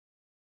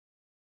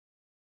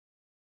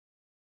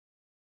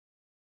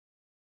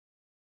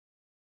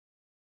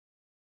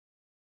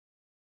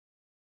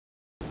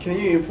Can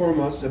you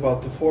inform us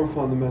about the four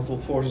fundamental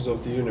forces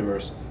of the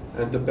universe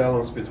and the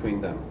balance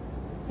between them?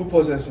 Who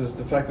possesses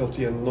the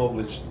faculty and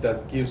knowledge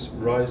that gives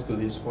rise to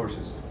these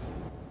forces?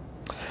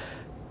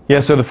 Yeah,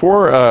 so the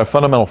four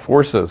fundamental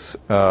forces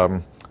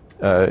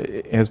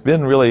has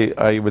been really,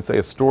 I would say,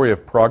 a story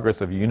of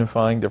progress of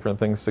unifying different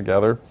things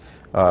together.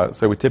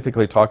 So we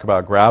typically talk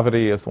about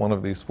gravity as one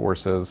of these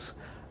forces,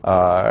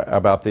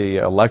 about the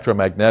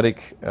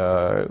electromagnetic,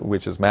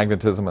 which is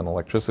magnetism and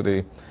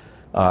electricity,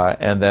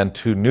 and then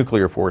two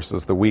nuclear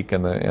forces, the weak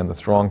and the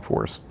strong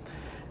force.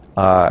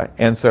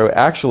 And so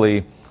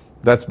actually,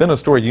 that's been a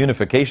story of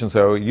unification.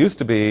 So it used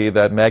to be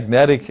that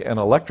magnetic and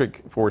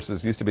electric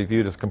forces used to be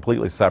viewed as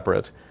completely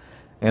separate.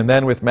 And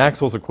then with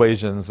Maxwell's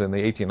equations in the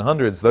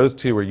 1800s, those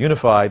two were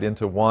unified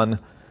into one,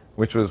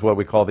 which was what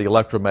we call the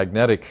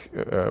electromagnetic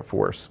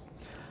force.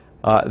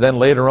 Then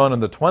later on in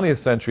the 20th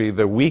century,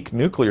 the weak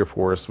nuclear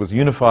force was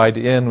unified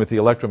in with the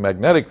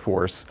electromagnetic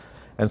force.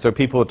 And so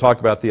people would talk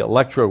about the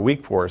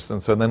electro-weak force.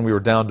 And so then we were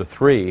down to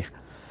three.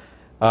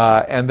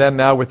 And then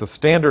now with the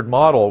standard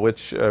model,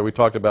 which we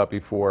talked about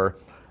before,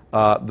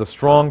 the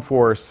strong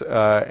force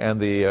and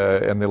the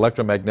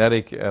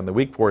electromagnetic and the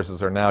weak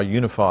forces are now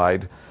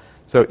unified.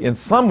 So in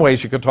some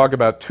ways you could talk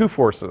about two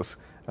forces,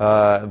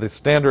 the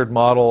standard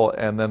model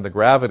and then the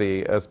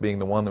gravity as being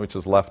the one which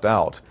is left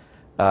out.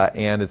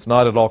 And it's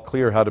not at all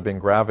clear how to bring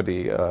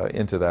gravity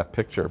into that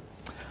picture.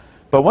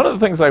 But one of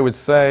the things I would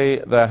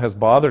say that has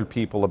bothered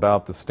people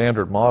about the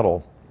standard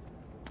model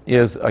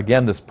is,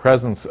 again, this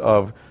presence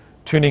of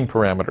tuning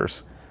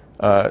parameters.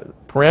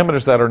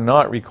 Parameters that are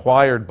not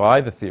required by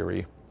the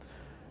theory,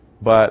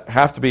 but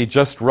have to be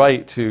just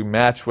right to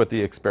match what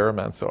the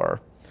experiments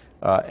are.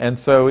 And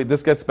so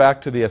this gets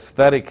back to the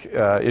aesthetic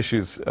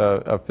issues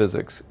of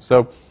physics.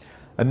 So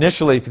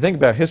initially, if you think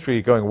about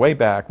history going way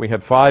back, we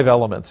had 5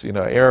 elements,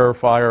 air,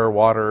 fire,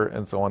 water,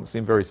 and so on. It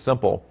seemed very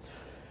simple.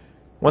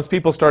 Once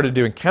people started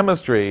doing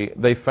chemistry,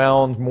 they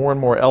found more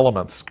and more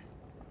elements.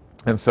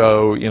 And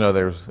so,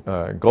 there's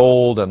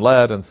gold and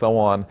lead and so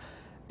on.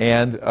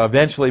 And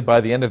eventually, by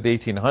the end of the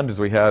 1800s,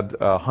 we had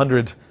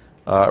 100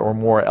 or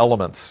more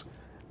elements.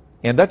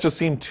 And that just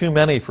seemed too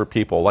many for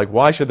people. Like,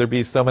 why should there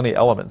be so many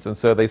elements? And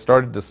so they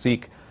started to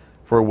seek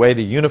for a way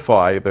to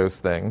unify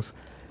those things.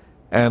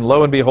 And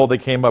lo and behold, they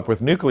came up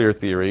with nuclear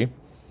theory,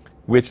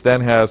 which then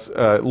has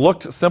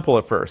looked simple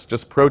at first,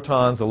 just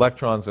protons,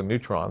 electrons, and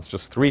neutrons,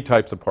 just 3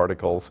 types of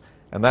particles,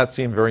 and that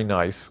seemed very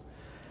nice.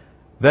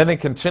 Then they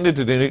continued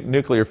to do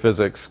nuclear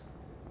physics,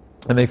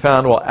 and they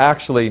found, well,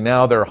 actually,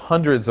 now there are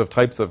hundreds of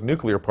types of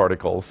nuclear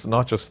particles,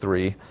 not just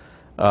 3,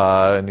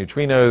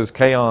 neutrinos,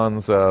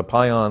 kaons,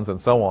 pions, and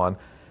so on.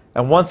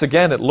 And once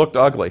again, it looked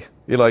ugly.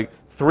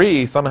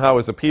 3 somehow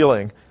is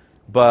appealing,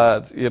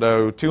 but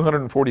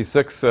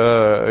 246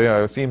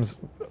 seems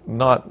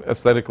not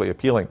aesthetically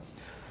appealing.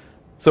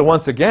 So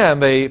once again,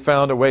 they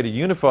found a way to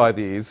unify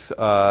these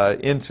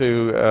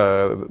into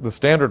the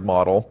standard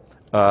model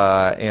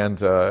and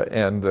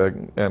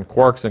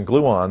quarks and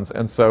gluons.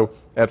 And so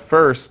at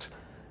first,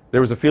 there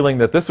was a feeling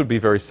that this would be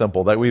very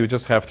simple, that we would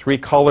just have 3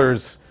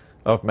 colors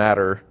of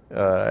matter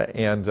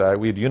and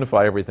we'd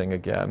unify everything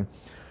again.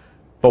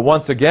 But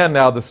once again,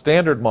 now the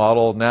standard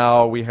model,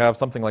 now we have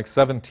something like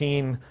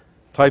 17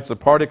 types of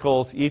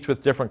particles, each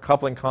with different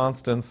coupling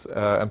constants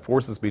and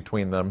forces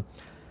between them.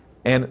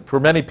 And for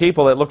many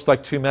people, it looks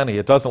like too many.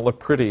 It doesn't look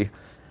pretty.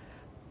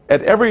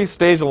 At every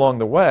stage along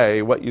the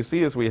way, what you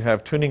see is we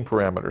have tuning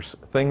parameters,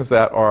 things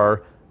that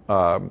are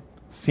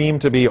seem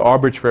to be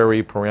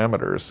arbitrary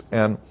parameters.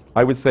 And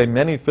I would say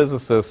many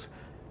physicists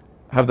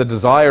have the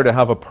desire to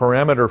have a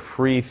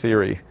parameter-free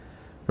theory,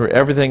 where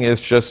everything is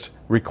just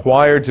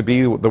required to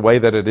be the way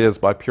that it is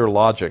by pure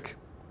logic.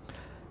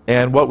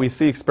 And what we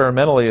see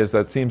experimentally is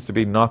that seems to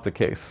be not the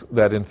case,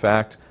 that in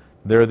fact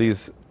there are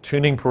these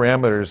tuning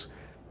parameters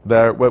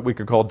that are what we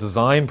could call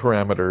design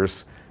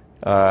parameters.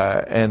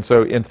 And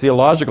so in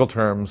theological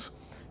terms,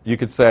 you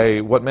could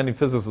say what many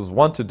physicists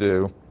want to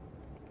do,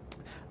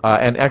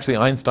 and actually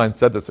Einstein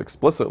said this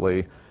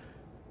explicitly,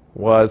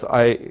 was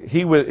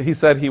he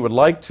said he would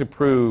like to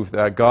prove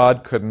that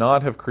God could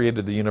not have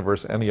created the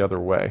universe any other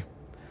way.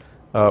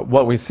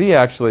 What we see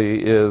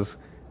actually is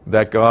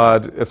that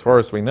God, as far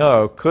as we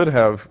know, could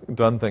have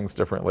done things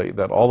differently,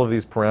 that all of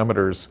these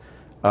parameters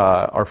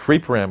are free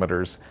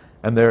parameters,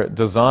 and they're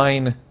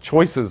design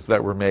choices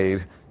that were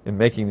made in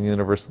making the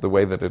universe the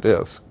way that it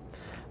is.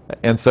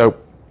 And so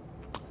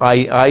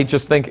I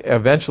just think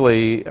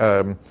eventually,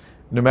 no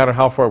matter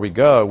how far we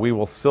go, we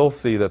will still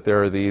see that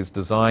there are these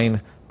design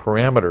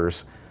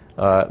parameters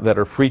that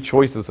are free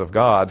choices of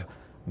God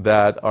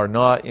that are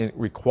not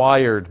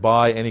required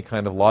by any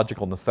kind of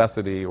logical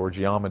necessity or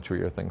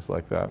geometry or things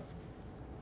like that.